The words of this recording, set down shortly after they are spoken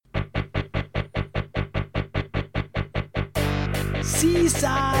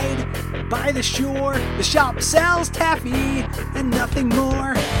seaside, by the shore. The shop sells taffy and nothing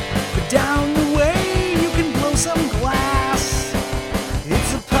more. But down the way, you can blow some glass.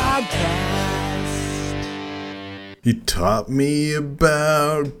 It's a podcast. He taught me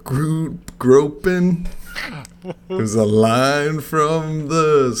about group groping. There's a line from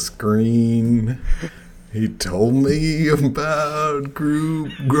the screen. He told me about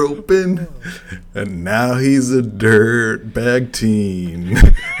group groping, and now he's a dirtbag teen.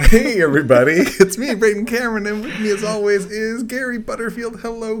 Hey, everybody, it's me, Brayden Cameron, and with me, as always, is Gary Butterfield.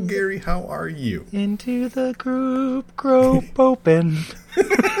 Hello, Gary, how are you? Into the group grope open.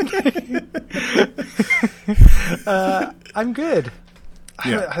 I'm good.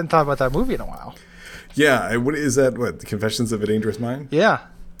 Yeah. I hadn't thought about that movie in a while. Yeah, what is that? What, The Confessions of a Dangerous Mind? Yeah.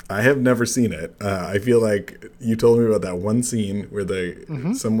 I have never seen it. I feel like you told me about that one scene where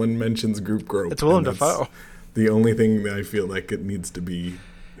someone mentions group grope. It's Willem Dafoe. The only thing that I feel like it needs to be.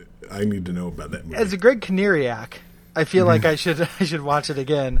 I need to know about that movie. As a Greg Kinneariak, I feel like I should watch it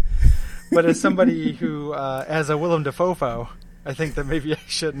again. But as somebody who as a Willem Dafoe foe, I think that maybe I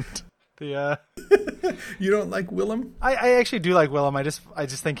shouldn't. You don't like Willem? I actually do like Willem. I just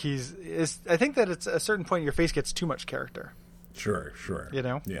think I think that at a certain point your face gets too much character. Sure. You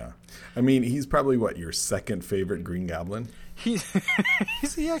know? Yeah. I mean, he's probably your second favorite Green Goblin? He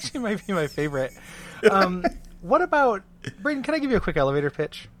actually might be my favorite. What about Brayden? Can I give you a quick elevator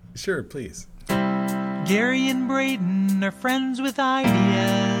pitch? Sure, please. Gary and Brayden are friends with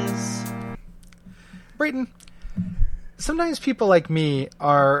ideas. Brayden, sometimes people like me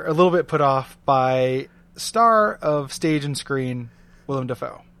are a little bit put off by star of stage and screen Willem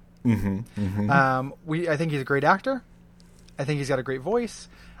Dafoe. I think he's a great actor. I think he's got a great voice.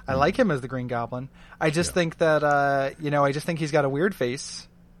 I like him as the Green Goblin. I just think that, I just think he's got a weird face,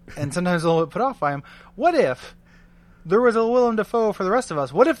 and sometimes a little bit put off by him. What if there was a Willem Dafoe for the rest of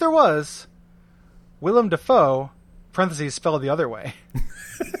us? What if there was Willem Dafoe, parentheses, spelled the other way?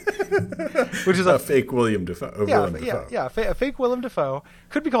 Which is a fake William Dafoe. Willem Dafoe. A fake Willem Dafoe.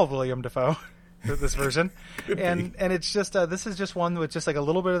 Could be called William Dafoe, this version. and it's just, this is just one with just like a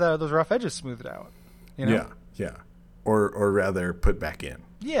little bit of those rough edges smoothed out. You know? Yeah. Or rather, put back in.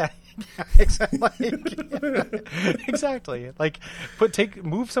 Yeah, exactly. Exactly. Like,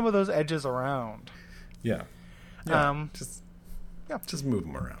 move some of those edges around. Yeah. Just move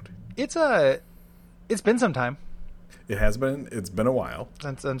them around. It's been some time. It has been. It's been a while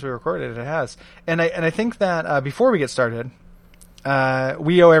since we recorded it. It has, and I think that before we get started,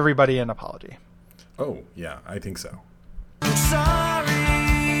 we owe everybody an apology. Oh yeah, I think so. I'm sorry.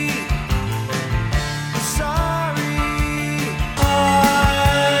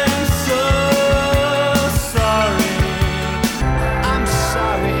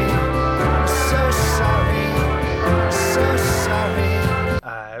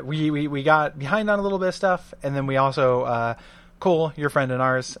 We got behind on a little bit of stuff, and then we also Cole, your friend and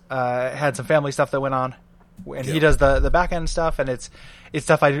ours, had some family stuff that went on, and he does the back end stuff, and it's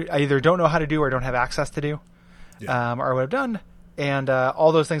stuff I either don't know how to do or don't have access to do, or would have done, and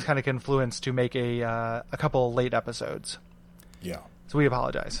all those things kind of confluence to make a couple late episodes. Yeah. So we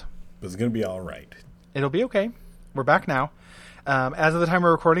apologize. But it's going to be all right. It'll be okay. We're back now. As of the time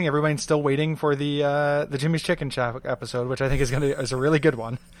we're recording, everybody's still waiting for the Jimmy's Chicken Shack episode, which I think is a really good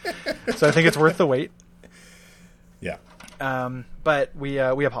one. So I think it's worth the wait. Yeah. But we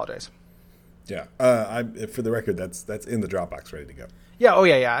apologize. Yeah. For the record, that's in the Dropbox, ready to go. Yeah. Oh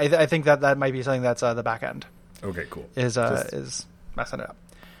yeah. I think that might be something that's the back end. Okay. Cool. Is messing it up.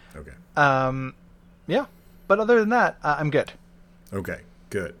 Okay. Yeah. But other than that, I'm good. Okay.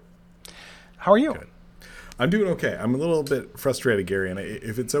 Good. How are you? Good. I'm doing okay. I'm a little bit frustrated, Gary, and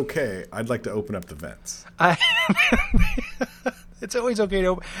if it's okay, I'd like to open up the vents. It's always okay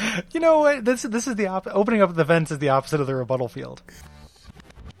to. You know what? This is the opening up the vents is the opposite of the rebuttal field.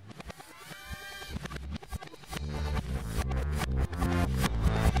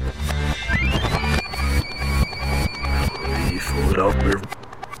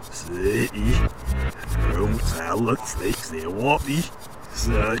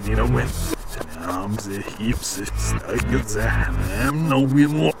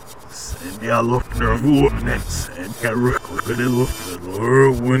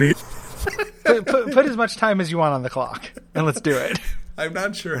 Put as much time as you want on the clock, and let's do it. I'm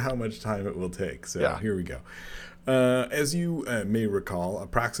not sure how much time it will take, so Here we go. As you may recall,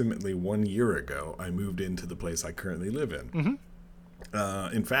 approximately 1 year ago, I moved into the place I currently live in.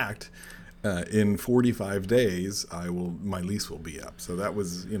 In fact, in 45 days, my lease will be up. So that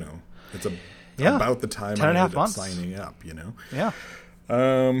was, it's about the time I ended up signing up, Yeah.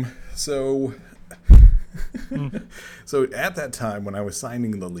 So So at that time, when I was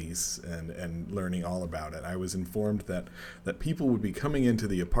signing the lease and learning all about it, I was informed that people would be coming into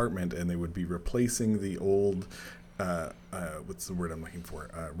the apartment and they would be replacing the old, what's the word I'm looking for?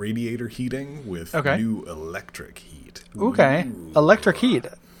 Radiator heating with new electric heat. Okay. Ooh. Electric heat.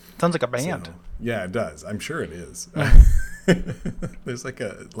 Sounds like a band. So, yeah, it does. I'm sure it is. There's like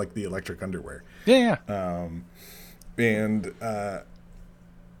the electric underwear. Yeah. And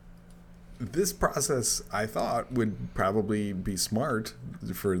this process, I thought, would probably be smart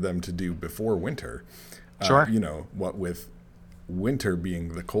for them to do before winter. Sure. What with winter being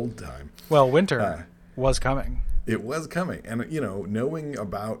the cold time. Well, winter was coming. It was coming. And, knowing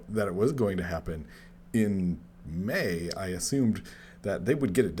about that it was going to happen in May, I assumed that they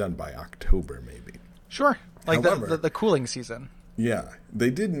would get it done by October, maybe. Sure. Like However, the cooling season. Yeah.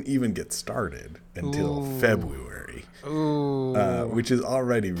 They didn't even get started until February. Ooh. Which is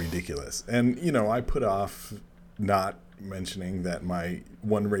already ridiculous. And, I put off not mentioning that my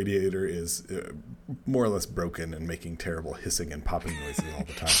one radiator is more or less broken and making terrible hissing and popping noises all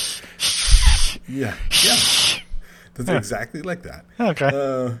the time. Yeah. That's exactly like that.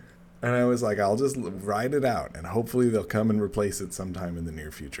 Okay. And I was like, I'll just ride it out, and hopefully they'll come and replace it sometime in the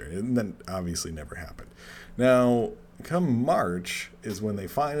near future. And then obviously never happened. Now, come March is when they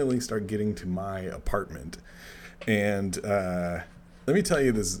finally start getting to my apartment. And let me tell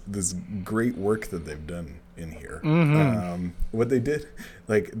you this great work that they've done in here. Mm-hmm. What they did,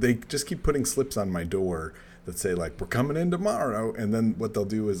 they just keep putting slips on my door that say, we're coming in tomorrow. And then what they'll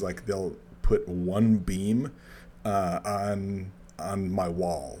do is, they'll put one beam on my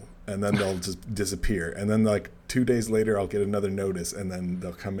wall. And then they'll just disappear. And then 2 days later, I'll get another notice, and then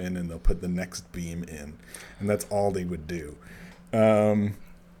they'll come in and they'll put the next beam in. And that's all they would do. And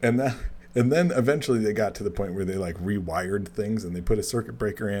then eventually they got to the point where they rewired things, and they put a circuit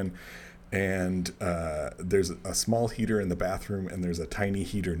breaker in, and there's a small heater in the bathroom, and there's a tiny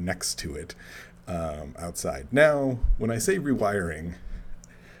heater next to it outside. Now, when I say rewiring,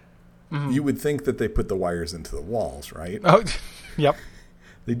 you would think that they put the wires into the walls, right? Oh, yep.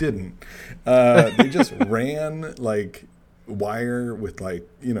 They didn't. They just ran wire with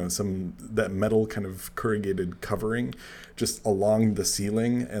some that metal kind of corrugated covering just along the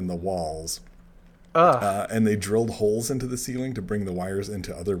ceiling and the walls. And they drilled holes into the ceiling to bring the wires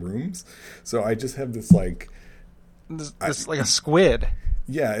into other rooms. So I just have this this like a squid.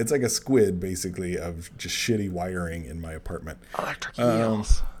 Yeah, it's like a squid basically of just shitty wiring in my apartment. Electric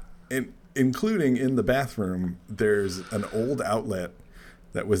eels. Including in the bathroom, there's an old outlet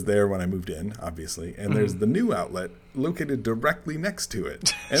that was there when I moved in, obviously. And there's the new outlet located directly next to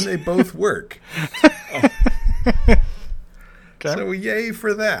it. And they both work. Okay. So yay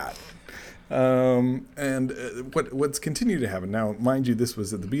for that. What's continued to happen now, mind you, this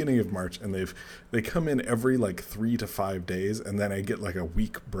was at the beginning of March, and they come in every 3 to 5 days, and then I get a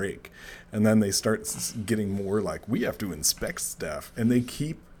week break. And then they start getting more we have to inspect stuff. And they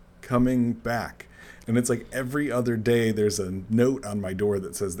keep coming back. And it's every other day there's a note on my door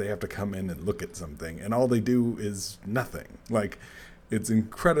that says they have to come in and look at something. And all they do is nothing. It's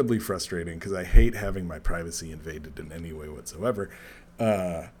incredibly frustrating because I hate having my privacy invaded in any way whatsoever.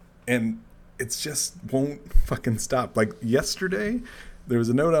 And it's just won't fucking stop. Yesterday, there was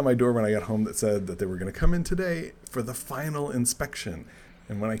a note on my door when I got home that said that they were going to come in today for the final inspection.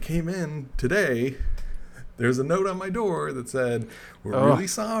 And when I came in today, there's a note on my door that said, we're really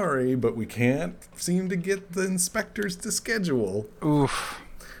sorry, but we can't seem to get the inspectors to schedule. Oof.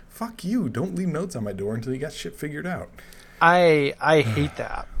 Fuck you. Don't leave notes on my door until you got shit figured out. I hate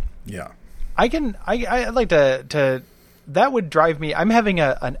that. Yeah. I'd like to that would drive me. I'm having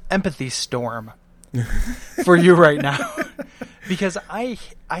an empathy storm for you right now because I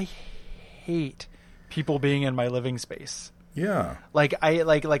hate people being in my living space. Yeah. Like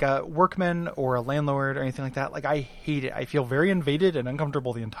a workman or a landlord or anything like that. I hate it. I feel very invaded and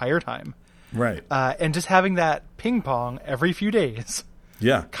uncomfortable the entire time. Right. And just having that ping pong every few days.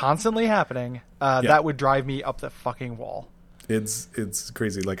 Yeah. Constantly happening. That would drive me up the fucking wall. It's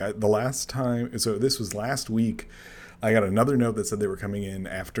crazy. The last time, so this was last week, I got another note that said they were coming in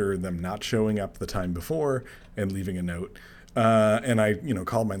after them not showing up the time before and leaving a note. And I,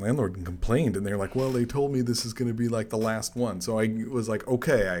 called my landlord and complained, and they're like, well, they told me this is going to be the last one. So I was like,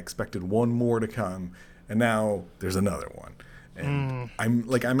 okay, I expected one more to come, and now there's another one. And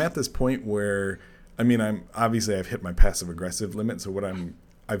I'm at this point where, I've hit my passive aggressive limit. So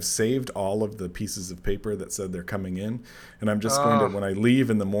I've saved all of the pieces of paper that said they're coming in, and I'm just going to, when I leave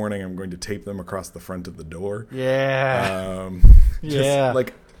in the morning, I'm going to tape them across the front of the door. Yeah.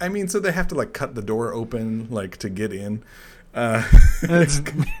 So they have to cut the door open, to get in. It's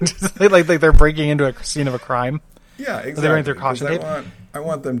just like they're breaking into a scene of a crime. Yeah, exactly. They're running through caution tape. I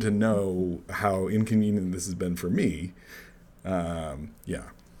want them to know how inconvenient this has been for me. Yeah.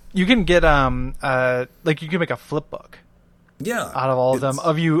 You can get like you can make a flip book. Yeah. Out of all of them,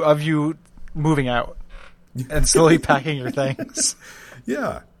 of you moving out and slowly packing your things.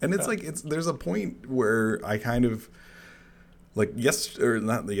 Yeah, and it's like there's a point where I kind of like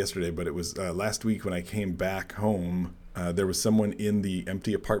not yesterday, but it was last week when I came back home. There was someone in the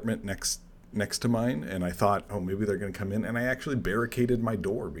empty apartment next to mine, and I thought, oh, maybe they're going to come in, and I actually barricaded my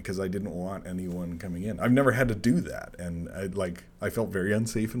door because I didn't want anyone coming in. I've never had to do that, and I felt very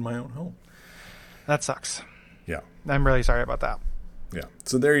unsafe in my own home. That sucks. Yeah, I'm really sorry about that. Yeah,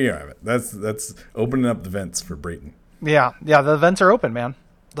 so there you have it. That's opening up the vents for Brayton. Yeah, the vents are open, man.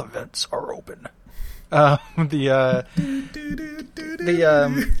 The vents are open. I'm really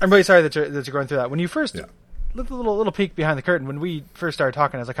sorry that you're going through that. When you first little peek behind the curtain, when we first started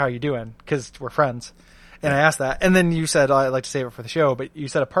talking, I was like, "How are you doing?" Because we're friends, and I asked that, and then you said, "Oh, I'd like to save it for the show," but you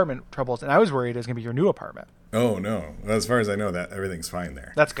said apartment troubles, and I was worried it was going to be your new apartment. Oh no! As far as I know, that everything's fine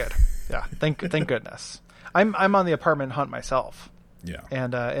there. That's good. Yeah, thank goodness. I'm on the apartment hunt myself. Yeah,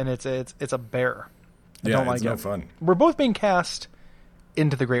 and it's a bear. I don't like it's it. No fun. We're both being cast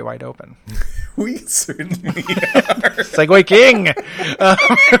into the great wide open. We certainly are. Segway King.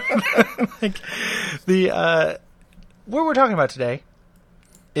 What we're talking about today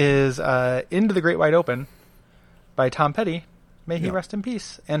is Into the Great Wide Open by Tom Petty. May he rest in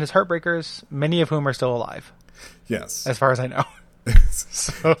peace. And his Heartbreakers, many of whom are still alive. Yes. As far as I know.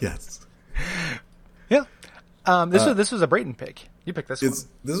 So, yes. Yeah. This was a Brayton pick. You picked this one.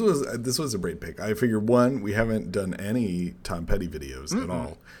 This was a Brayton pick. I figure, one, we haven't done any Tom Petty videos at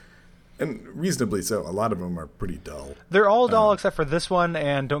all. And reasonably so. A lot of them are pretty dull. They're all dull except for this one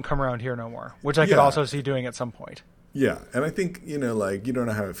and Don't Come Around Here No More, which I could also see doing at some point. Yeah, and I think, like, You Don't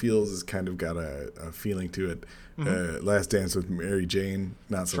Know How It Feels has kind of got a feeling to it. Last Dance with Mary Jane,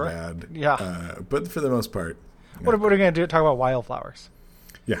 not so bad. Yeah. But for the most part. What are we going to do? Talk about Wildflowers.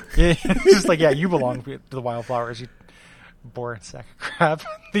 Yeah. It's just like, you belong to the Wildflowers, you boring sack of crap.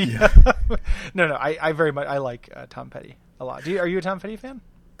 No, I very much, I like Tom Petty a lot. Are you a Tom Petty fan?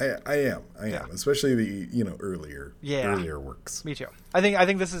 I am, especially the earlier works. Me too. I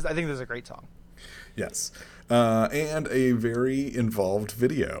think this is a great song. Yes, and a very involved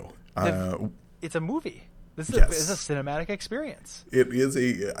video. It's a movie. This is a cinematic experience. It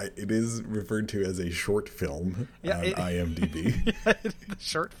is referred to as a short film on IMDb. The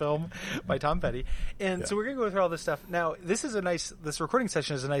short film by Tom Petty. And so we're going to go through all this stuff. Now, this recording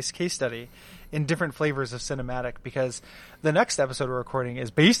session is a nice case study in different flavors of cinematic, because the next episode we're recording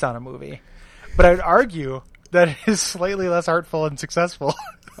is based on a movie. But I would argue that it is slightly less artful and successful.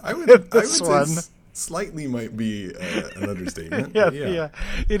 I would say slightly might be an understatement. Yeah.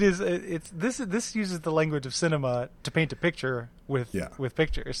 It is. This uses the language of cinema to paint a picture with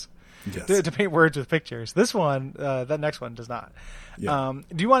pictures. Yes. To paint words with pictures. This one, that next one does not. Yeah.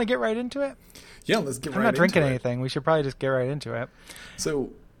 Do you want to get right into it? Yeah, let's get right into it. I'm not drinking anything. We should probably just get right into it.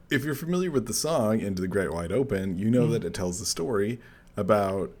 So, if you're familiar with the song Into the Great Wide Open, you know that it tells the story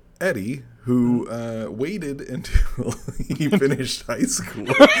about Eddie, who waited until he finished high school.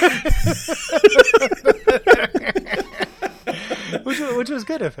 which was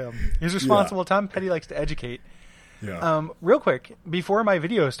good of him. He's responsible. Tom Petty likes to educate. Yeah. Real quick, before my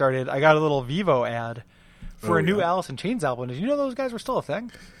video started, I got a little Vivo ad for a new Alice in Chains album. Did you know those guys were still a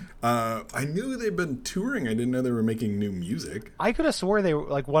thing? I knew they'd been touring. I didn't know they were making new music. I could have swore they were,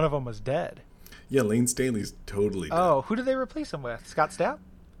 like, one of them was dead. Yeah, Lane Staley's totally dead. Oh, who did they replace him with? Scott Stapp?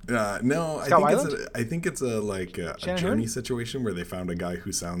 No, I think it's a Journey situation where they found a guy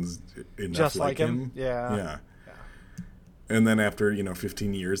who sounds enough just like him. Yeah. And then after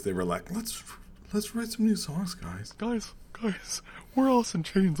 15 years, they were like, let's write some new songs, guys. Guys, we're Alice in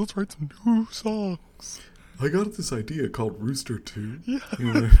Chains. Let's write some new songs. I got this idea called Rooster 2. Yeah.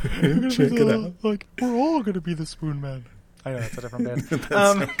 Check it out. Like, we're all gonna be the Spoon Men. I know, that's a different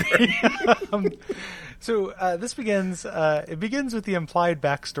band. So this begins. It begins with the implied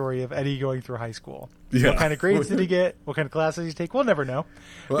backstory of Eddie going through high school. Yeah. What kind of grades did he get? What kind of classes did he take? We'll never know,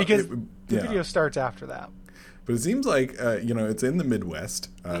 because the video starts after that. But it seems like it's in the Midwest.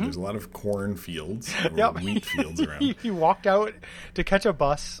 There's a lot of corn fields, or wheat fields around. He walked out to catch a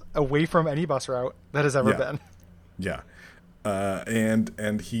bus away from any bus route that has ever been. Yeah,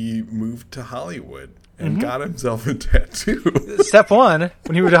 and he moved to Hollywood. And got himself a tattoo. Step one,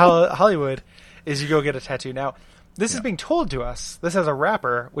 when you move to Hollywood, is you go get a tattoo. Now, this is being told to us. This as a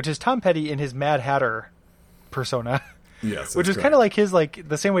rapper, which is Tom Petty in his Mad Hatter persona. Yes, which is kind of like his, like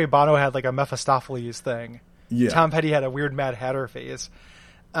the same way Bono had like a Mephistopheles thing. Yeah. Tom Petty had a weird Mad Hatter phase.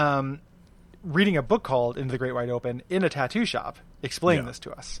 Reading a book called Into the Great Wide Open in a tattoo shop, explaining this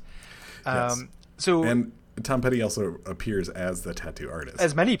to us. Yes. So, and Tom Petty also appears as the tattoo artist.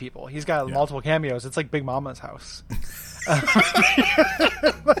 as many people, he's got multiple cameos. It's like Big Mama's house.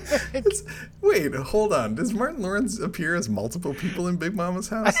 Wait, hold on. Does Martin Lawrence appear as multiple people in Big Mama's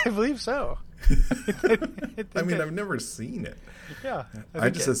house? I believe so. I mean, I've never seen it. Yeah, I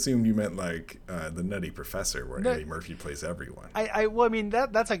just assumed you meant like the Nutty Professor, where Eddie Murphy plays everyone. Well, I mean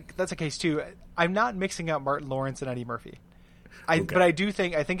that's a case too. I'm not mixing up Martin Lawrence and Eddie Murphy. Okay. But I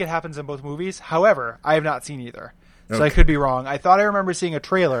think it happens in both movies. However, I have not seen either, so Okay. I could be wrong. I thought I remember seeing a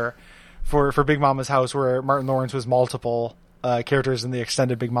trailer for Big Mama's house where Martin Lawrence was multiple characters in the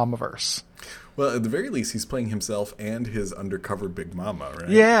extended Big Mama verse. Well, at the very least, he's playing himself and his undercover Big Mama, right?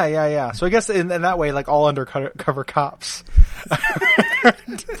 Yeah. So I guess in that way, like all undercover cops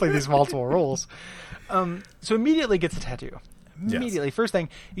play these multiple roles. So immediately gets a tattoo. Immediately, first thing,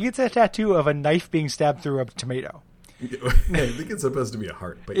 he gets a tattoo of a knife being stabbed through a tomato. I think it's supposed to be a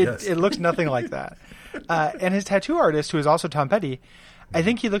heart, but yes. It looks nothing like that. And his tattoo artist, who is also Tom Petty, I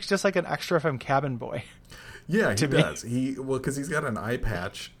think he looks just like an extra from Cabin Boy. Yeah, he me. does. Because he's got an eye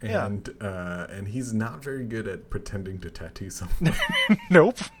patch, and he's not very good at pretending to tattoo someone.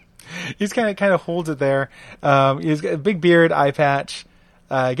 Nope. He's kind of holds it there. He's got a big beard, eye patch,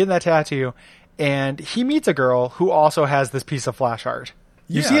 getting that tattoo, and he meets a girl who also has this piece of flash art.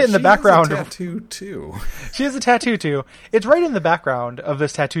 You see it in the background. She has a tattoo too. She has a tattoo too. It's right in the background of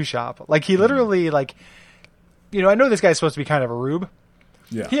this tattoo shop. Like he literally, I know this guy's supposed to be kind of a rube.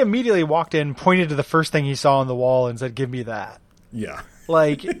 Yeah. He immediately walked in, pointed to the first thing he saw on the wall, and said, "Give me that." Yeah.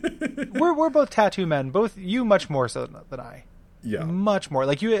 Like, we're both tattoo men. Both you, much more so than I. Yeah. Much more.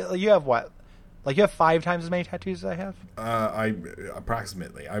 Like you have what? Like you have 5 times as many tattoos as I have.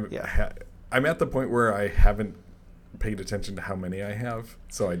 Approximately. I'm at the point where I haven't paid attention to how many I have,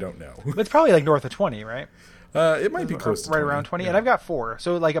 so I don't know. But it's probably like north of 20, right? It might be close to right 20. around 20, yeah. and I've got 4,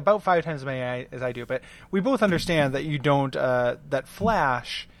 so like about 5 times as many as I do. But we both understand that you don't. That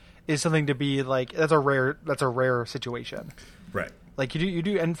flash is something to be like that's a rare situation. Right. Like you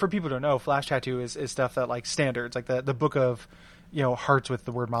do, and for people who don't know, flash tattoo is stuff that like standards, like the book of, hearts with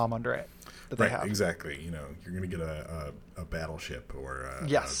the word mom under it that they have. Exactly. You're going to get a battleship or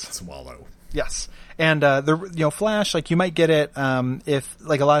a swallow. Yes, and the flash, like you might get it if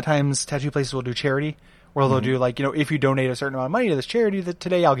like a lot of times tattoo places will do charity, where they'll do like if you donate a certain amount of money to this charity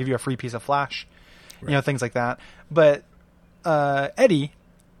today, I'll give you a free piece of flash, things like that. But Eddie,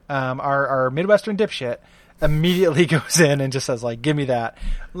 our Midwestern dipshit, immediately goes in and just says like, "Give me that."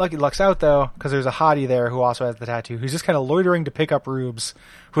 Lucky lucks out though, because there's a hottie there who also has the tattoo, who's just kind of loitering to pick up rubes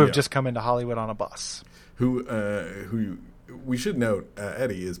who have just come into Hollywood on a bus. Who we should note,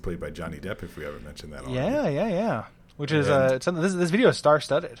 Eddie is played by Johnny Depp. If we haven't mentioned that already. Yeah. Which is this video is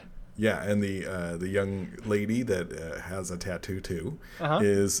star-studded. Yeah, and the young lady that has a tattoo too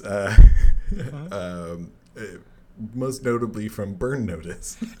is most notably from Burn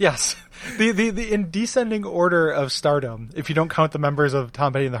Notice. Yes, the in descending order of stardom, if you don't count the members of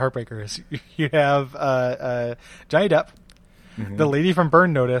Tom Petty and the Heartbreakers, you have Johnny Depp, the lady from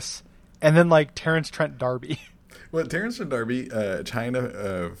Burn Notice, and then like Terrence Trent D'Arby. Well, Terrence Trent D'Arby,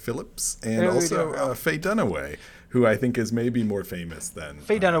 China Phillips, and also Faye Dunaway, who I think is maybe more famous than...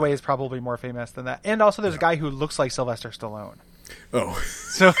 Faye Dunaway is probably more famous than that. And also there's a guy who looks like Sylvester Stallone. Oh.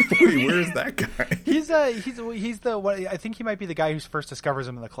 So wait, where is that guy? He's the one, I think he might be the guy who first discovers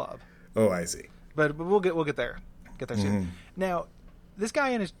him in the club. Oh, I see. But we'll get there. Get there soon. Now, this guy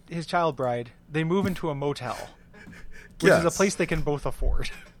and his child bride, they move into a motel, which is a place they can both afford.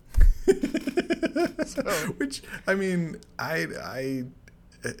 Which, I mean,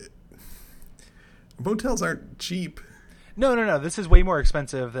 motels aren't cheap. No. This is way more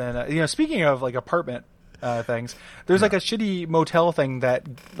expensive than speaking of like apartment things. There's like a shitty motel thing that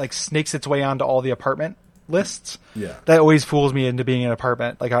like snakes its way onto all the apartment lists. Yeah, that always fools me into being an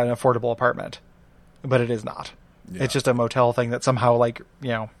apartment, like an affordable apartment, but it is not. Yeah. It's just a motel thing that somehow like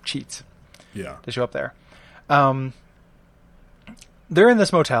cheats. Yeah, to show up there. They're in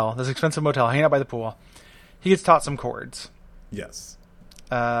this motel, this expensive motel, hanging out by the pool. He gets taught some chords. Yes.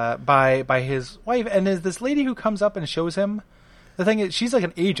 By his wife, and is this lady who comes up and shows him the thing is she's like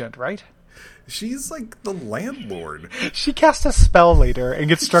an agent, right? She's like the landlord. She casts a spell later and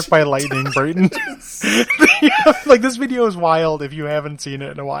gets struck by lightning, Brayton. Like this video is wild if you haven't seen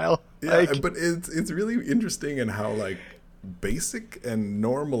it in a while. Yeah, but it's really interesting in how like basic and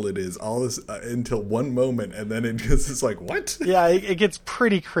normal it is all this until one moment, and then it just is like, what? Yeah, it gets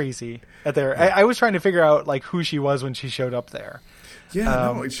pretty crazy at there. I was trying to figure out like who she was when she showed up there. Yeah,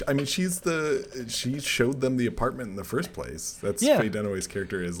 no, I mean, she showed them the apartment in the first place. That's Faye Dunaway's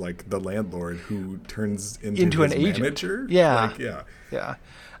character is like the landlord who turns into an his agent. manager. Yeah, like,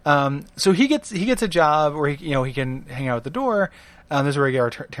 yeah. So he gets a job where he can hang out at the door. This is where we get our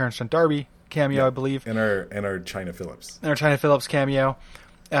Terrence Trent D'Arby cameo, I believe, and our China Phillips. And our China Phillips cameo.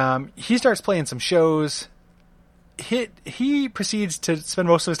 He starts playing some shows. He proceeds to spend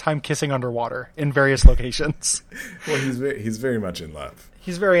most of his time kissing underwater in various locations. Well, he's very much in love.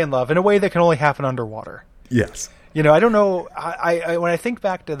 He's very in love in a way that can only happen underwater. Yes. You know, I don't know. I when I think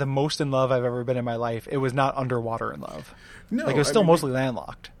back to the most in love I've ever been in my life, it was not underwater in love. No, like it was still mostly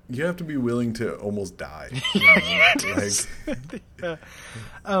landlocked. You have to be willing to almost die.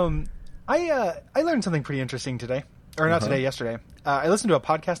 I learned something pretty interesting today, or not today, yesterday. I listened to a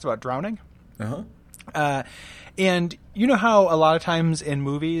podcast about drowning. And you know how a lot of times in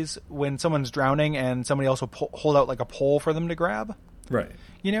movies when someone's drowning and somebody else will hold out like a pole for them to grab? Right.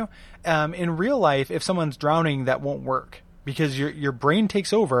 You know, in real life, if someone's drowning, that won't work because your brain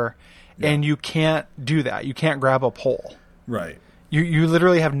takes over and you can't do that. You can't grab a pole. Right. You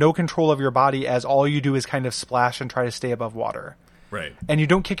literally have no control of your body as all you do is kind of splash and try to stay above water. Right. And you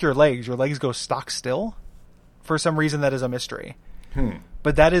don't kick your legs. Your legs go stock still. For some reason, that is a mystery.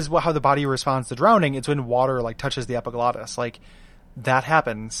 But that is how the body responds to drowning. It's when water like touches the epiglottis. Like that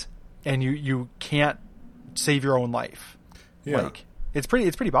happens and you can't save your own life. Yeah. Like it's pretty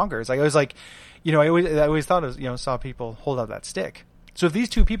bonkers. Like I was like, you know, I always thought of, you know, saw people hold out that stick. So if these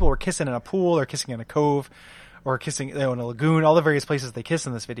two people were kissing in a pool or kissing in a cove or kissing, you know, in a lagoon, all the various places they kiss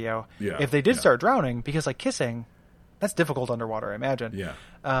in this video, if they did start drowning, because like kissing, that's difficult underwater, I imagine. Yeah.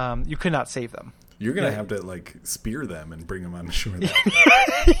 You could not save them. You're going to have to, like, spear them and bring them on shore. You're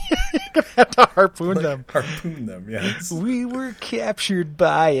going to have to harpoon them. Harpoon them, yes. We were captured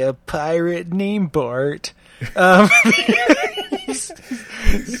by a pirate named Bart.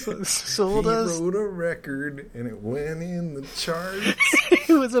 Sold us. He wrote a record, and it went in the charts.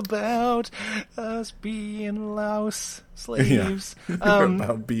 It was about us being louse slaves.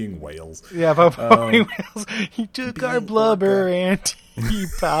 About being whales. Yeah, about being whales. He took our blubber and he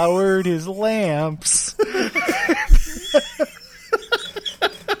powered his lamps.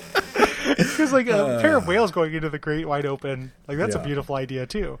 Because like a pair of whales going into the great wide open, like that's a beautiful idea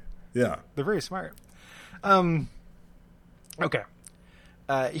too. Yeah, they're very smart. Okay.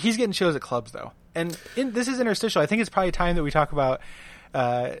 He's getting shows at clubs though, and this is interstitial. I think it's probably time that we talk about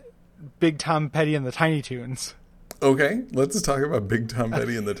Big Tom Petty and the Tiny Toons. Okay, let's talk about Big Tom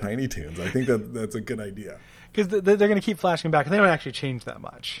Petty and the Tiny Toons. I think that's a good idea. Because they're going to keep flashing back, and they don't actually change that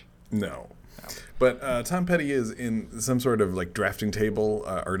much. No. But Tom Petty is in some sort of like drafting table,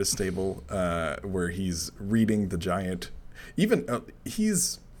 artist table, where he's reading the giant. Even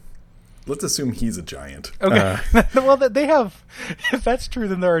let's assume he's a giant. Okay. Well, they have. If that's true,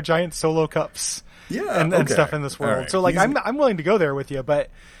 then there are giant solo cups. Yeah, and stuff in this world. Right. So like, I'm willing to go there with you, but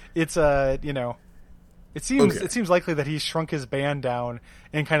it's you know, it seems likely that he's shrunk his band down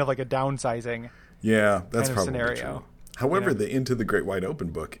in kind of like a downsizing. Yeah, that's kind of probably scenario. True. However, the Into the Great Wide Open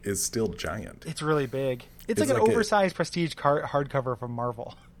book is still giant. It's really big. It's like an oversized prestige hardcover from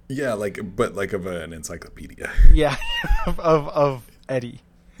Marvel. Yeah, but of an encyclopedia. Yeah, of Eddie.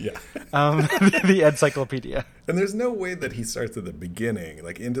 Yeah. The encyclopedia. And there's no way that he starts at the beginning,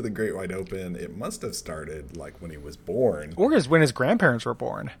 like Into the Great Wide Open. It must have started like when he was born, or when his grandparents were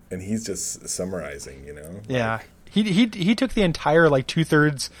born. And he's just summarizing, you know. Yeah. He took the entire like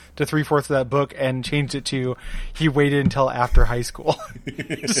 2/3 to 3/4 of that book and changed it to he waited until after high school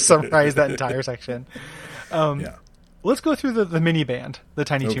to summarize that entire section. Let's go through the mini band, the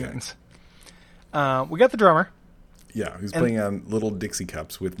Tiny Toons. We got the drummer. Yeah, who's playing on little Dixie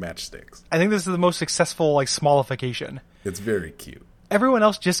cups with matchsticks. I think this is the most successful like smallification. It's very cute. Everyone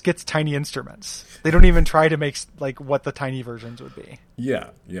else just gets tiny instruments. They don't even try to make like what the tiny versions would be.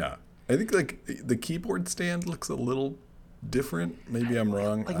 Yeah. I think like the keyboard stand looks a little different. Maybe I'm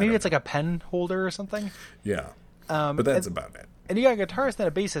wrong. Like maybe it's like a pen holder or something. Yeah. But that's about it. And you got a guitarist and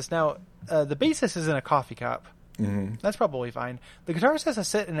a bassist. Now, the bassist is in a coffee cup. Mm-hmm. That's probably fine. The guitarist has to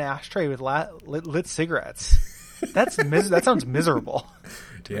sit in an ashtray with lit cigarettes. That sounds miserable.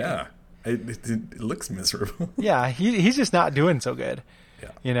 Yeah. It looks miserable. Yeah, he's just not doing so good.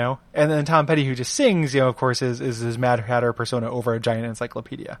 Yeah. You know? And then Tom Petty, who just sings, you know, of course, is his Mad Hatter persona over a giant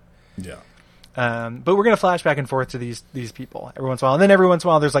encyclopedia. Yeah. But we're going to flash back and forth to these people every once in a while. And then every once in a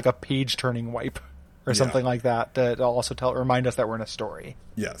while, there's like a page-turning wipe or something like that to also remind us that we're in a story.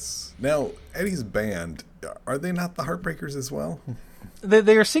 Yes. Now, Eddie's band, are they not the Heartbreakers as well?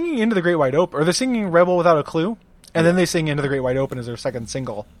 They are singing Into the Great Wide Open, or they're singing Rebel Without a Clue, and then they sing Into the Great Wide Open as their second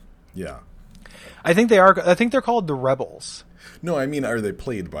single. Yeah. I think they're called the Rebels. No, I mean, are they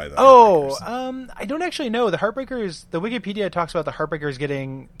played by the Oh, Heartbreakers? I don't actually know. The Heartbreakers, the Wikipedia talks about the Heartbreakers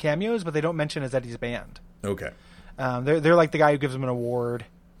getting cameos, but they don't mention it's Eddie's band. Okay. They're like the guy who gives him an award.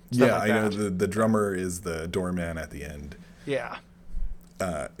 Stuff Yeah, like I know that. the drummer is the doorman at the end. Yeah.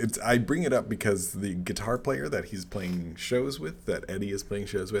 I bring it up because the guitar player that he's playing shows with, that Eddie is playing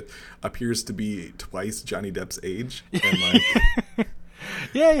shows with, appears to be twice Johnny Depp's age, and like,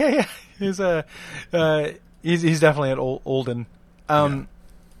 Yeah. He's definitely an olden.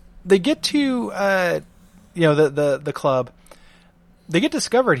 They get to the club. They get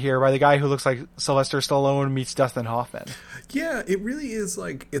discovered here by the guy who looks like Sylvester Stallone meets Dustin Hoffman. yeah, it really is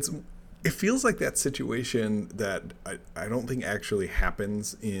like it feels like that situation that I don't think actually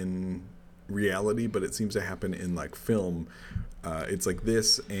happens in reality, but it seems to happen in like film. It's like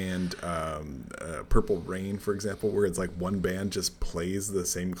this and Purple Rain, for example, where it's like one band just plays the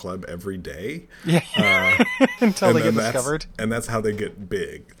same club every day. Yeah. Until they get that's- discovered. And that's how they get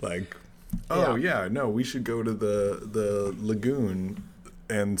big. Like, oh yeah, no, we should go to the lagoon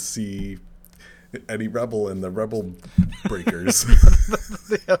and see Eddie Rebel and the Rebel Breakers.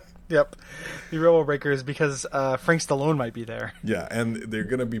 Yep. The Rebel Breakers, because Frank Stallone might be there. Yeah, and they're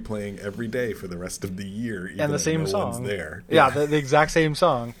gonna be playing every day for the rest of the year, even And the though same no song. one's there. Yeah, the exact same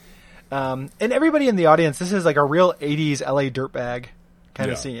song. And everybody in the audience, this is like a real 80s LA dirtbag kind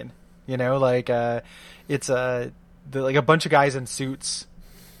Yeah. of scene. You know, like it's like a bunch of guys in suits,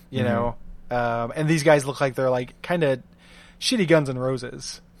 you know, and these guys look like they're like kind of shitty Guns N'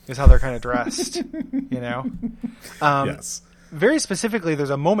 Roses is how they're kind of dressed, you know. Yes. Very specifically, there's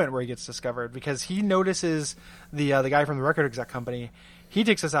a moment where he gets discovered because he notices the guy from the record exec company. He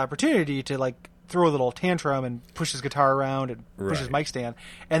takes this opportunity to like throw a little tantrum and push his guitar around and push his Right. mic stand,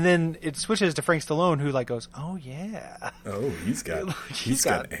 and then it switches to Frank Stallone, who like goes, "Oh yeah, Oh, he's got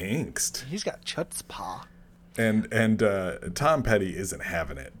angst. he's got chutzpah." And Tom Petty isn't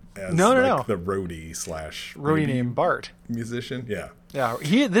having it as No. the roadie slash Roadie maybe named Bart. musician. Yeah. Yeah, the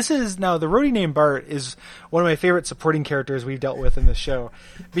roadie named Bart is one of my favorite supporting characters we've dealt with in this show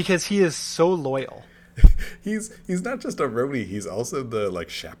because he is so loyal. He's not just a roadie, he's also the like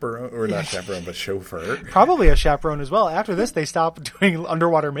chaperone, or not chaperone, but chauffeur. Probably a chaperone as well. After this, they stop doing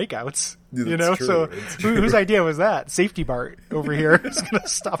underwater makeouts. Yeah, You that's know, true. so It's true. whose idea was that? Safety Bart over here is going to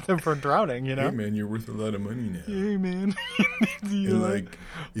stop them from drowning. You know, Hey man, you're worth a lot of money now. hey man, And like,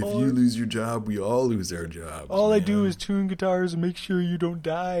 if you lose your job, we all lose our jobs. all I man. do is tune guitars and make sure you don't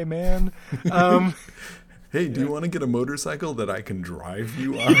die, man. Hey, do you want to get a motorcycle that I can drive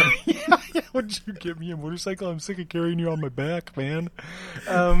you on? Would you give me a motorcycle? I'm sick of carrying you on my back, man.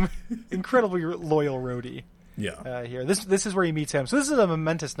 Incredibly loyal roadie. Yeah. Here. This is where he meets him. So this is a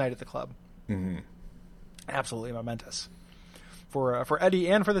momentous night at the club. Mm-hmm. Absolutely momentous for Eddie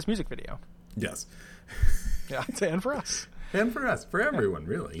and for this music video. Yes. Yeah, and for us. And for us, for everyone,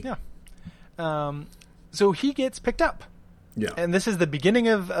 really. Yeah. So he gets picked up, Yeah. and this is the beginning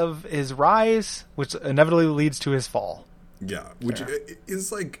of his rise, which inevitably leads to his fall. Yeah, which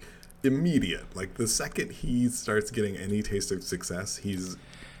is like immediate. Like the second he starts getting any taste of success, he's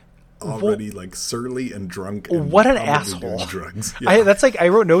already like surly and drunk. And What an probably asshole! doing drugs. Yeah. I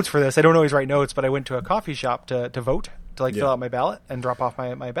wrote notes for this. I don't always write notes, but I went to a coffee shop to vote, to like fill out my ballot and drop off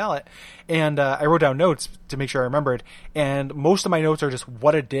my ballot, and I wrote down notes to make sure I remembered. And most of my notes are just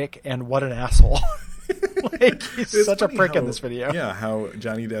 "what a dick" and "what an asshole." Like he's It's such a funny prick in how- this video. Yeah, how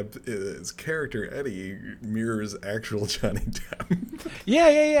Johnny Depp's character Eddie mirrors actual Johnny Depp.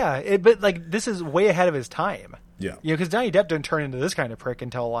 Yeah. But like this is way ahead of his time. Yeah. You know, because Johnny Depp didn't turn into this kind of prick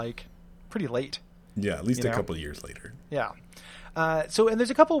until like pretty late. Yeah, at least You a know? couple years later. Yeah. And there's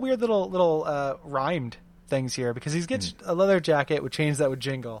a couple weird little rhymed things here because he gets a leather jacket with chains that would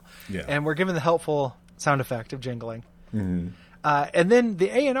jingle. Yeah. And we're given the helpful sound effect of jingling. Mm-hmm. And then the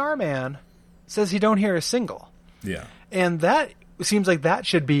A&R man says he don't hear a single. Yeah. And that seems like that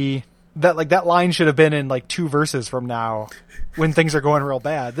should be that line should have been in like 2 verses from now when things are going real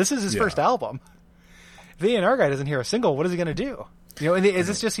bad. This is his first album. If the A&R guy doesn't hear a single, what is he going to do? You know, is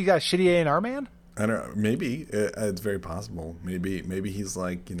this just he got a shitty A&R man? I don't know. Maybe it's very possible. Maybe he's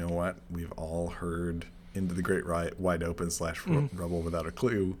like, you know what? We've all heard Into the Great Wide Open / Rebel Without a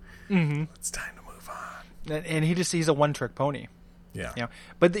Clue. Mm-hmm. It's time to move on. And he's a one-trick pony. Yeah. You know,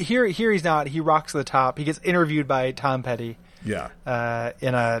 but here he's not. He rocks the top. He gets interviewed by Tom Petty. Yeah.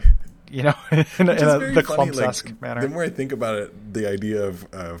 In a in the Clumps-esque manner. The more I think about it, the idea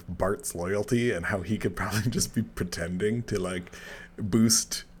of Bart's loyalty and how he could probably just be pretending to like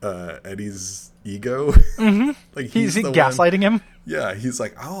boost Eddie's ego. Mm-hmm. Like he's the gaslighting him. Yeah, he's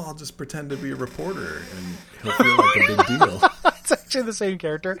like, oh, I'll just pretend to be a reporter, and he'll feel like a big deal. It's actually the same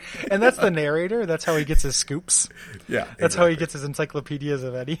character, and that's the narrator. That's how he gets his scoops. Yeah, That's how he gets his encyclopedias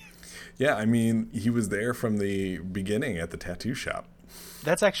of Eddie. Yeah, I mean, he was there from the beginning at the tattoo shop.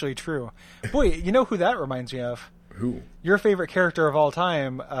 That's actually true. Boy, you know who that reminds me of? Who? Your favorite character of all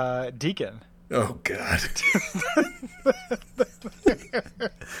time, Deacon. Oh, God.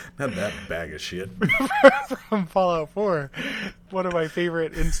 Not that bag of shit. From Fallout 4. One of my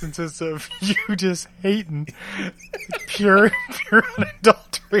favorite instances of you just hating pure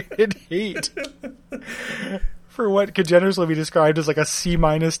unadulterated hate for what could generously be described as like a C-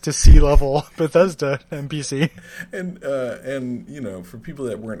 to C level Bethesda NPC. And you know, for people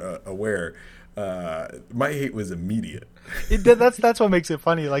that weren't aware, my hate was immediate. That's what makes it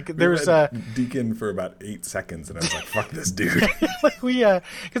funny. Like there's Deacon for about 8 seconds, and I was like, "Fuck this dude." Like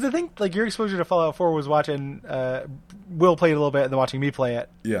because I think like your exposure to Fallout 4 was watching Will play it a little bit and then watching me play it.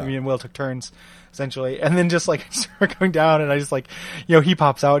 Yeah, me and Will took turns essentially, and then just like start going down, and I just like he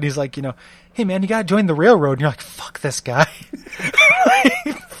pops out and he's like hey man, you gotta join the railroad, and you're like, fuck this guy.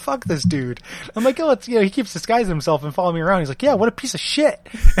 Fuck this dude. I'm like, oh, it's he keeps disguising himself and following me around. He's like, yeah, what a piece of shit.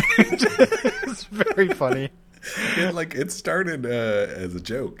 It's very funny. It started as a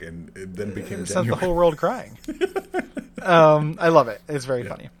joke and it then became sent the whole world crying. I love it. It's very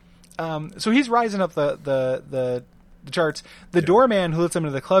funny. So he's rising up the charts. The doorman who lets him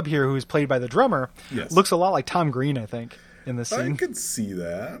into the club here, who's played by the drummer, looks a lot like Tom Green, I think, in this scene. I could see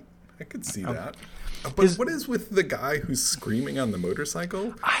that. But what is with the guy who's screaming on the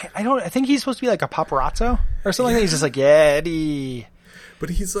motorcycle? I think he's supposed to be like a paparazzo or something like that. He's just like, yeah, Eddie. But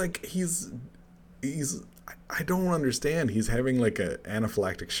he's I don't understand. He's having like a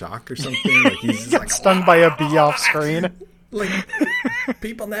anaphylactic shock or something. Like he's like stung by a bee off screen. Like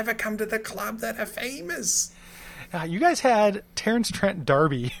people never come to the club that are famous. You guys had Terrence Trent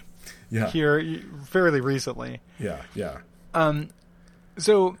D'Arby here fairly recently. Yeah.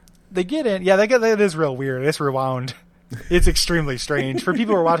 So they get in. Yeah, that is real weird. It's rewound. It's extremely strange. For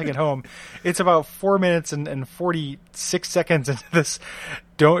people who are watching at home, it's about 4 minutes and 46 seconds into this,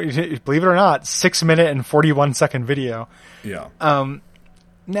 don't believe it or not, 6 minute and 41 second video. Yeah.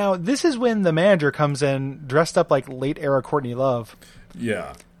 Now, this is when the manager comes in dressed up like late era Courtney Love.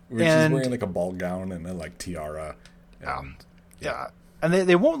 Yeah. She's wearing like a ball gown and a like tiara. Yeah. And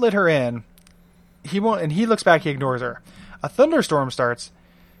they won't let her in. He won't, and he looks back, he ignores her. A thunderstorm starts.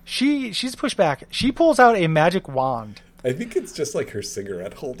 She's pushed back. She pulls out a magic wand. I think it's just like her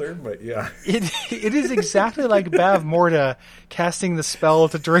cigarette holder, but yeah. It is exactly like Bav Morda casting the spell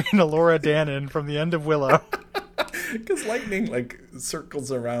to drain Elora Danan from the end of Willow. Because lightning like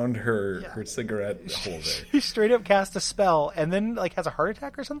circles around her cigarette holder. She straight up cast a spell and then like has a heart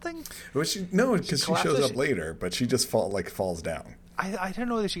attack or something? Well, because she shows up later, but she just falls down. I don't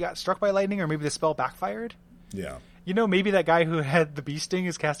know that she got struck by lightning or maybe the spell backfired. Yeah. Maybe that guy who had the bee sting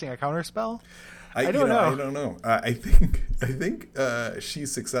is casting a counter spell. I don't know. I don't know. I think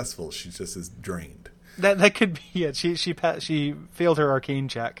she's successful. She just is drained. That could be it. She failed her arcane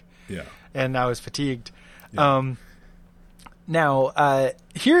check. Yeah. And now is fatigued. Yeah. Now,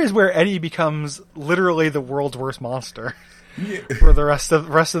 here is where Eddie becomes literally the world's worst monster. Yeah. For the rest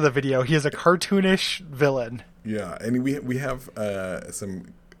of the video, he is a cartoonish villain. Yeah, and we have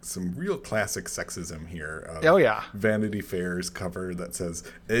some real classic sexism here. Oh yeah, Vanity Fair's cover that says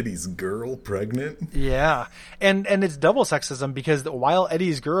Eddie's girl pregnant. Yeah, and it's double sexism because while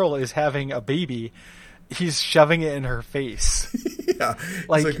Eddie's girl is having a baby, he's shoving it in her face. Yeah,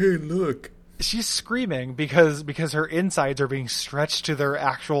 like hey, look. She's screaming because her insides are being stretched to their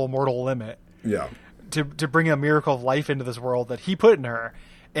actual mortal limit. Yeah, to bring a miracle of life into this world that he put in her,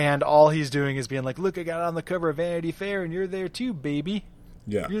 and all he's doing is being like, "Look, I got it on the cover of Vanity Fair, and you're there too, baby."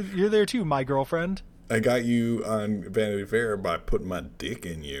 Yeah. You're there too, my girlfriend. I got you on Vanity Fair by putting my dick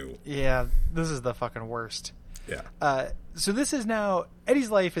in you. Yeah, this is the fucking worst. Yeah. So this is now, Eddie's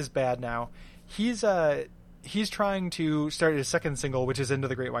life is bad now. He's trying to start his second single, which is Into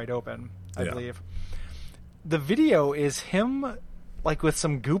the Great Wide Open, I believe. The video is him, like, with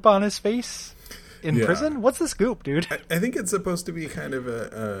some goop on his face in prison. What's this goop, dude? I think it's supposed to be kind of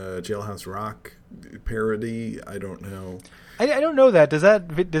a Jailhouse Rock parody. I don't know. I don't know that. Does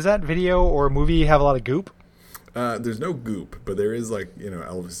that video or movie have a lot of goop? There's no goop, but there is like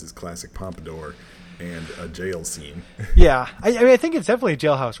Elvis's classic pompadour and a jail scene. Yeah, I think it's definitely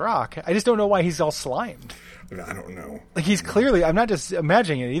Jailhouse Rock. I just don't know why he's all slimed. I don't know. Like he's clearly. I'm not just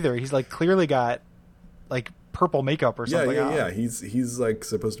imagining it either. He's like clearly got like purple makeup or something. Yeah. He's like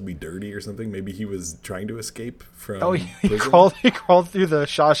supposed to be dirty or something. Maybe he was trying to escape from. Oh, he crawled through the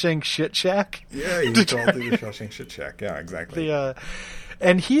Shawshank shit shack. Yeah, he crawled through the Shawshank shit shack. Yeah, exactly.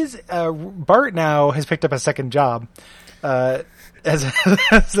 And he's Bart now has picked up a second job. as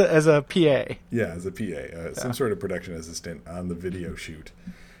a PA. Yeah, as a PA, some sort of production assistant on the video shoot,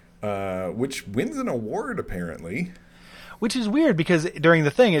 which wins an award apparently. Which is weird because during the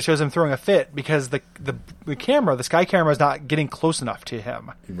thing it shows him throwing a fit because the camera, the Sky camera, is not getting close enough to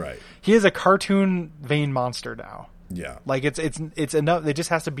him. Right. He is a cartoon vein monster now. Yeah. Like it's enough. It just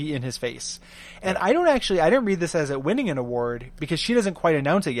has to be in his face. And I didn't read this as it winning an award because she doesn't quite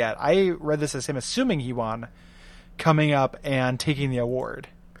announce it yet. I read this as him assuming he won, coming up and taking the award.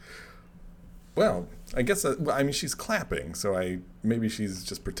 Well, I guess she's clapping, so maybe she's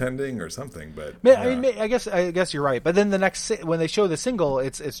just pretending or something. But I guess you're right. But then when they show the single,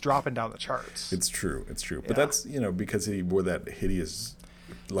 it's dropping down the charts. It's true. But that's because he wore that hideous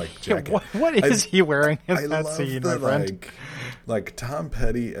jacket. What is he wearing in that scene, my friend? Like Tom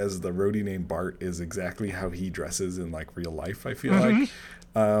Petty as the roadie named Bart is exactly how he dresses in real life. I feel like.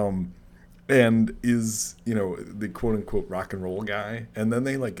 And is the quote unquote rock and roll guy, and then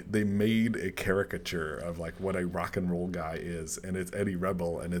they made a caricature of what a rock and roll guy is, and it's Eddie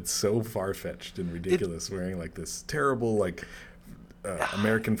Rebel, and it's so far fetched and ridiculous, wearing this terrible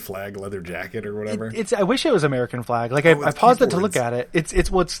American flag leather jacket or whatever. I wish it was American flag. I paused it to look at it.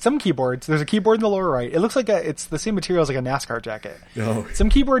 It's some keyboards. There's a keyboard in the lower right. It looks like it's the same material as a NASCAR jacket. Oh. Some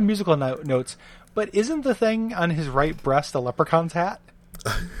keyboard and musical notes, but isn't the thing on his right breast a leprechaun's hat?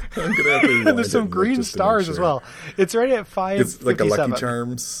 I'm gonna have to There's some green stars as well. It's right at 5:57. It's like a Lucky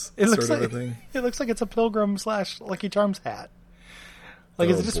Charms sort of a thing. It looks like it's a Pilgrim / Lucky Charms hat.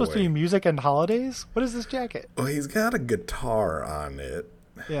 Is it just supposed to be music and holidays? What is this jacket? Well, he's got a guitar on it.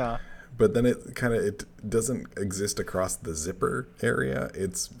 Yeah. But then it doesn't exist across the zipper area.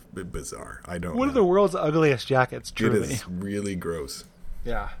 It's bizarre. I don't know. One of the world's ugliest jackets, truly. It is really gross.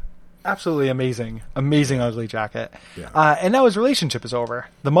 Yeah. Absolutely amazing ugly jacket. Yeah. And now his relationship is over.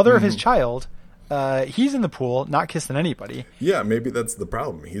 The mother of his child, he's in the pool, not kissing anybody. Yeah, maybe that's the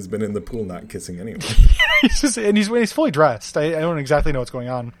problem. He's been in the pool not kissing anyone. he's fully dressed. I don't exactly know what's going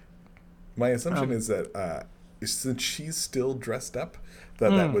on. My assumption is that since she's still dressed up,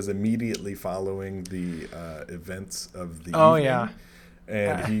 that was immediately following the events of the evening. Yeah.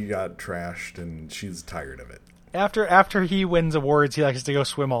 And he got trashed, and she's tired of it. After he wins awards, he likes to go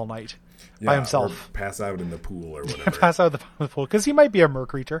swim all night by himself. Or pass out in the pool or whatever. Pass out in the pool because he might be a mer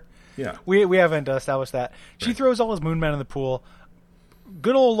creature. Yeah, we haven't established that. She throws all his moon men in the pool.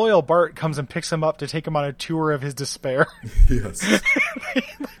 Good old loyal Bart comes and picks him up to take him on a tour of his despair. Yes, they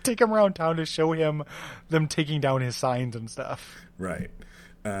take him around town to show him them taking down his signs and stuff. Right.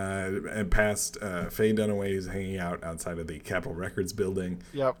 And past Faye Dunaway is hanging out outside of the Capitol Records building.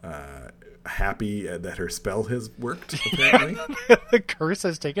 Yep. Happy that her spell has worked, apparently. The curse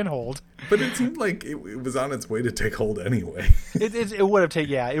has taken hold. But it seemed like it was on its way to take hold anyway. It would have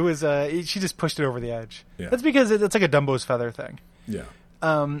taken, it was, she just pushed it over the edge. Yeah. That's because it's like a Dumbo's feather thing. Yeah.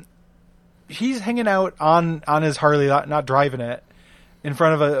 He's hanging out on his Harley, not driving it, in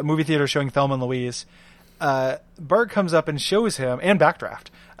front of a movie theater showing Thelma and Louise. Bart comes up and shows him, and Backdraft.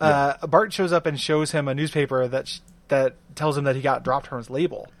 Bart shows up and shows him a newspaper that tells him that he got dropped from his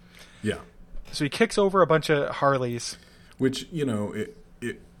label. Yeah. So he kicks over a bunch of Harleys. Which,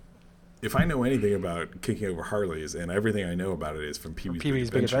 if I know anything about kicking over Harleys, and everything I know about it is from Pee-wee's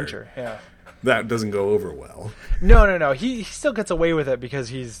Big Adventure. Yeah. That doesn't go over well. No. He still gets away with it because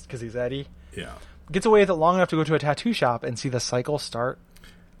he's Eddie. Yeah. Gets away with it long enough to go to a tattoo shop and see the cycle start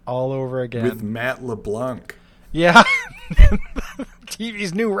all over again. With Matt LeBlanc. Yeah.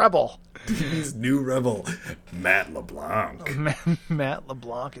 TV's new rebel. TV's new rebel, Matt LeBlanc. Matt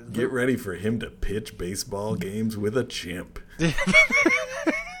LeBlanc is Get ready for him to pitch baseball games with a chimp.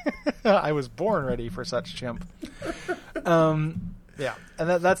 I was born ready for such chimp. Yeah, and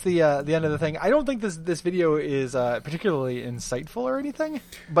that's the end of the thing. I don't think this video is particularly insightful or anything,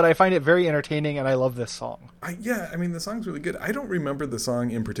 but I find it very entertaining, and I love this song. The song's really good. I don't remember the song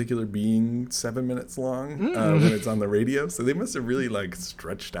in particular being 7 minutes long when it's on the radio, so they must have really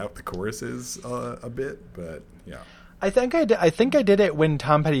stretched out the choruses a bit. But yeah, I think I did it when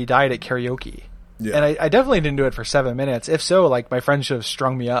Tom Petty died at karaoke. Yeah. And I definitely didn't do it for 7 minutes. If so, my friend should have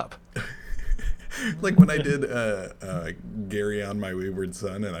strung me up. Like when I did Gary on My Wayward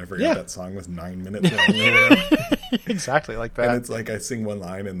Son, and I forgot that song was 9 minutes long or whatever. Exactly like that. And it's I sing one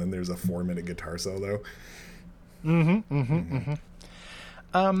line, and then there's a 4-minute guitar solo.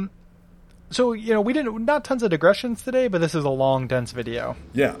 So, we didn't, not tons of digressions today, but this is a long, dense video.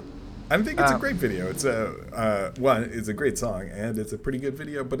 Yeah. I think it's a great video. It's it's a great song, and it's a pretty good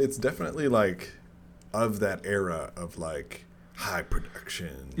video, but it's definitely of that era of high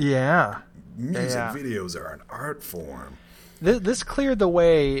production. Yeah. Music videos are an art form. This cleared the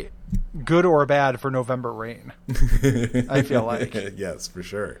way good or bad for November Rain. I feel like. Yes, for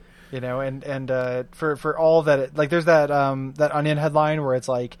sure. You know, and for all that, like, there's that that Onion headline where it's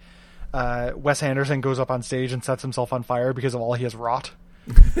like Wes Anderson goes up on stage and sets himself on fire because of all he has wrought.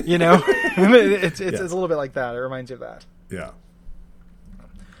 You know, it's a little bit like that. It reminds you of that. Yeah.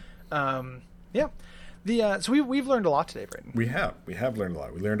 Yeah. So we've learned a lot today, Braden. We have learned a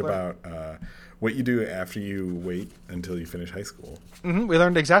lot. We learned about what you do after you wait until you finish high school. Mm-hmm. We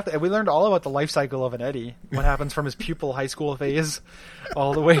learned all about the life cycle of an Eddie. What happens from his pupil high school phase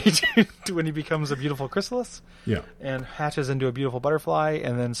all the way to when he becomes a beautiful chrysalis. Yeah. And hatches into a beautiful butterfly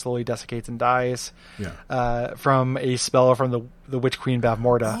and then slowly desiccates and dies. Yeah. From a spell from the witch queen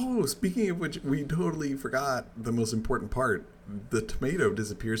Bavmorda. Oh, speaking of which, we totally forgot the most important part. The tomato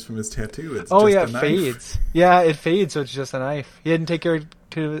disappears from his tattoo. It's just it a knife. fades. Yeah, it fades, so it's just a knife. He didn't take good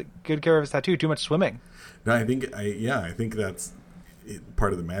care of his tattoo. Too much swimming. No, I think that's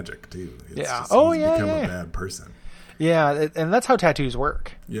part of the magic too. It's Yeah. Just, Oh, he's yeah, become yeah. a bad person. Yeah, and that's how tattoos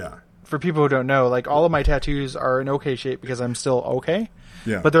work. Yeah. For people who don't know, like, all of my tattoos are in okay shape because I'm still okay.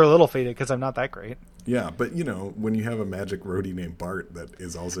 Yeah. But they're a little faded because I'm not that great. Yeah, but you know, when you have a magic roadie named Bart that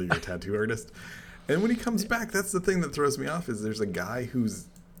is also your tattoo artist, and when he comes back, that's the thing that throws me off is there's a guy who's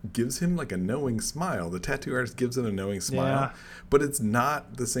gives him like a knowing smile. The tattoo artist gives him a knowing smile, Yeah. but it's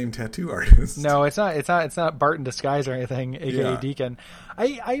not the same tattoo artist. No, it's not. It's not Bart in disguise or anything, aka Yeah. Deacon.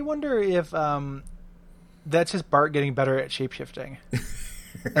 I wonder if that's just Bart getting better at shapeshifting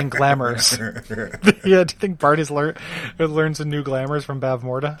and glamours. Yeah, do you think Bart has learned some new glamours from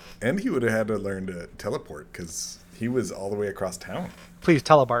Bavmorda? And he would have had to learn to teleport because he was all the way across town. Please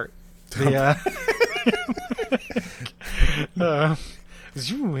tell Bart. Hey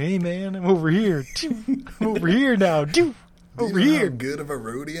man, I'm over here. I'm over here now. Over Do you know here. how good of a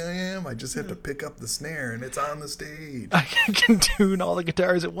roadie I am? I just have to pick up the snare and it's on the stage. I can tune all the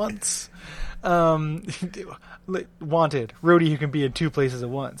guitars at once. Wanted roadie who can be in two places at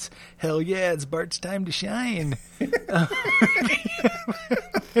once. Hell yeah, it's Bart's time to shine.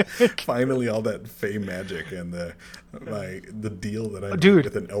 Finally, all that Fey magic and the deal that I made Dude.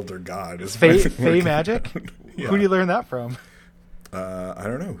 with an elder god is Fey working magic? out. Yeah. Who do you learn that from? I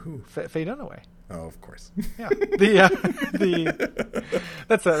don't know who. Faye Dunaway. Oh, of course. Yeah,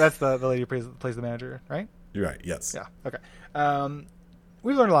 that's the lady who plays the manager, right? You're right. Yes. Yeah. Okay.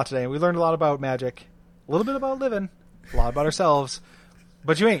 We've learned a lot today. We learned a lot about magic, a little bit about living, a lot about ourselves,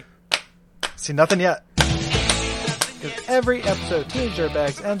 but you ain't seen nothing yet. Because every episode of Teenage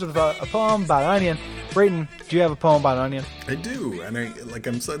Dirtbags ends with a poem about an onion. Brayton, do you have a poem about an onion? I do, and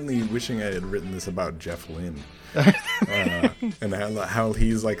I'm suddenly wishing I had written this about Jeff Lynne, and how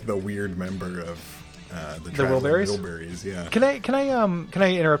he's like the weird member of the Traveling Wilburys? Wilburys. Yeah. Can I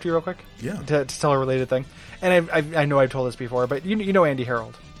interrupt you real quick? Yeah. To tell a related thing, and I know I've told this before, but you know Andy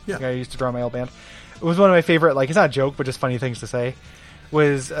Harold. Yeah. The guy who used to draw my old band. It was one of my favorite. Like, it's not a joke, but just funny things to say.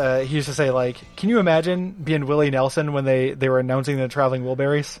 Was he used to say, like, can you imagine being Willie Nelson when they were announcing the Traveling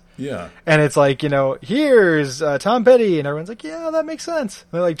Wilburys? Yeah. And it's like, you know, here's Tom Petty, and everyone's like, yeah, that makes sense.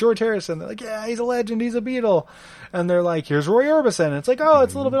 And they're like, George Harrison, they're like, yeah, he's a legend, he's a Beatle. And they're like, here's Roy Orbison. And it's like, oh,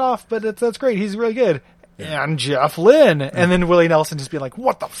 it's a little bit off, but that's great, he's really good. Yeah. And Jeff Lynne. And then Willie Nelson just being like,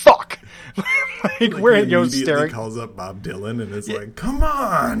 what the fuck? like we're he you know, immediately staring. calls up Bob Dylan and is like, come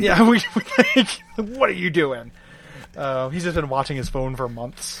on. Yeah, we like, what are you doing? He's just been watching his phone for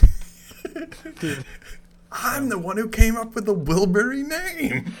months. Dude. I'm the one who came up with the Wilbury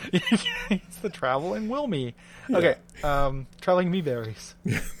name. It's the Traveling Wilmy. Okay, Traveling Meaberries.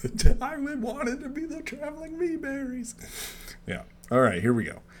 I wanted to be the Traveling Meaberries. Yeah. All right, here we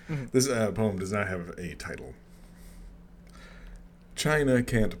go. Mm-hmm. This poem does not have a title. China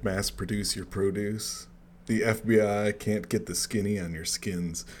can't mass produce your produce. The FBI can't get the skinny on your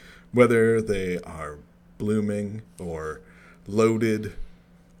skins, whether they are blooming or loaded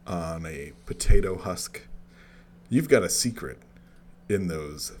on a potato husk. You've got a secret in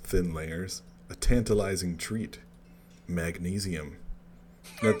those thin layers, a tantalizing treat, magnesium.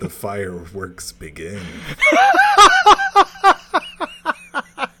 Let the fireworks begin.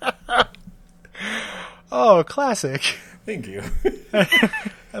 Oh, classic. Thank you.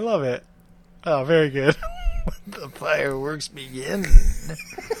 I love it. Oh, very good. Let the fireworks begin.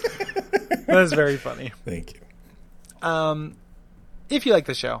 That is very funny. Thank you. If you like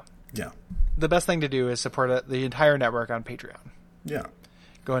the show, Yeah. the best thing to do is support the entire network on Patreon. Yeah.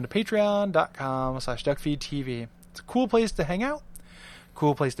 Go into patreon.com/duckfeedtv. It's a cool place to hang out,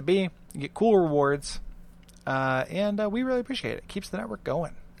 cool place to be. You get cool rewards, and we really appreciate it. It keeps the network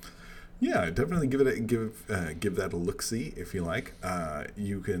going. Yeah, definitely give that a look-see if you like.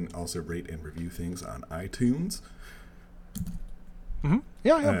 You can also rate and review things on iTunes. Yeah,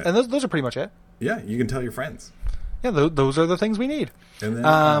 yeah. And those are pretty much it. Yeah, you can tell your friends. Yeah, those are the things we need. And then,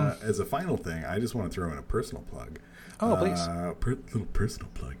 as a final thing, I just want to throw in a personal plug. Oh, please. Little personal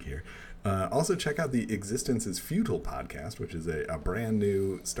plug here. Also, check out the Existence is Futile podcast, which is a brand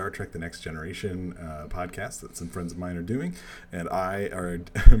new Star Trek The Next Generation podcast that some friends of mine are doing. And I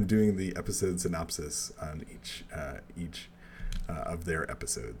am doing the episode synopsis on each of their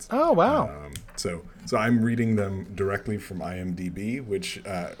episodes. Oh, wow. So I'm reading them directly from IMDb, which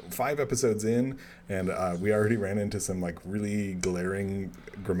 5 episodes in, and we already ran into some like really glaring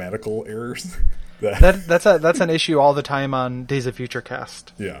grammatical errors. That's an issue all the time on Days of Future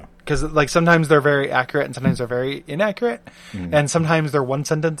Cast. Yeah. Because like sometimes they're very accurate and sometimes they're very inaccurate, and sometimes they're one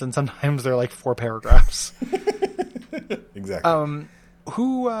sentence and sometimes they're like 4 paragraphs. Exactly.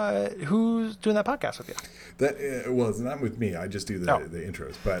 Who's doing that podcast with you? That well, it's not with me. I just do the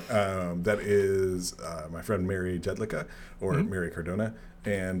intros, but that is my friend Mary Jedlicka, or Mary Cardona,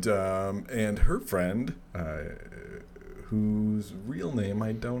 and her friend, whose real name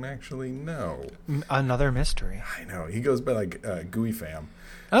I don't actually know. Another mystery. I know he goes by like Gooey Fam.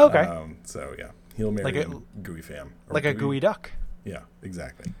 Oh, okay. So yeah, he'll marry Gooey Fam, like a gooey duck. Yeah,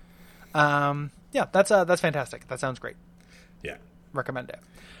 exactly. Yeah, that's fantastic. That sounds great. Yeah. Recommend it.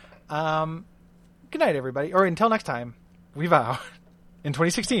 Good night, everybody. Or until next time, we vow in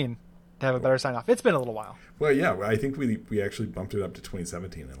 2016 to have a better sign off. It's been a little while. Well, yeah, I think we actually bumped it up to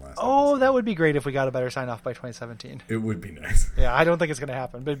 2017 in the last episode. That That would be great if we got a better sign off by 2017. It would be nice. Yeah, I don't think it's going to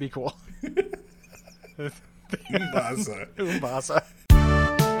happen, but it'd be cool. Umbasa. Umbasa.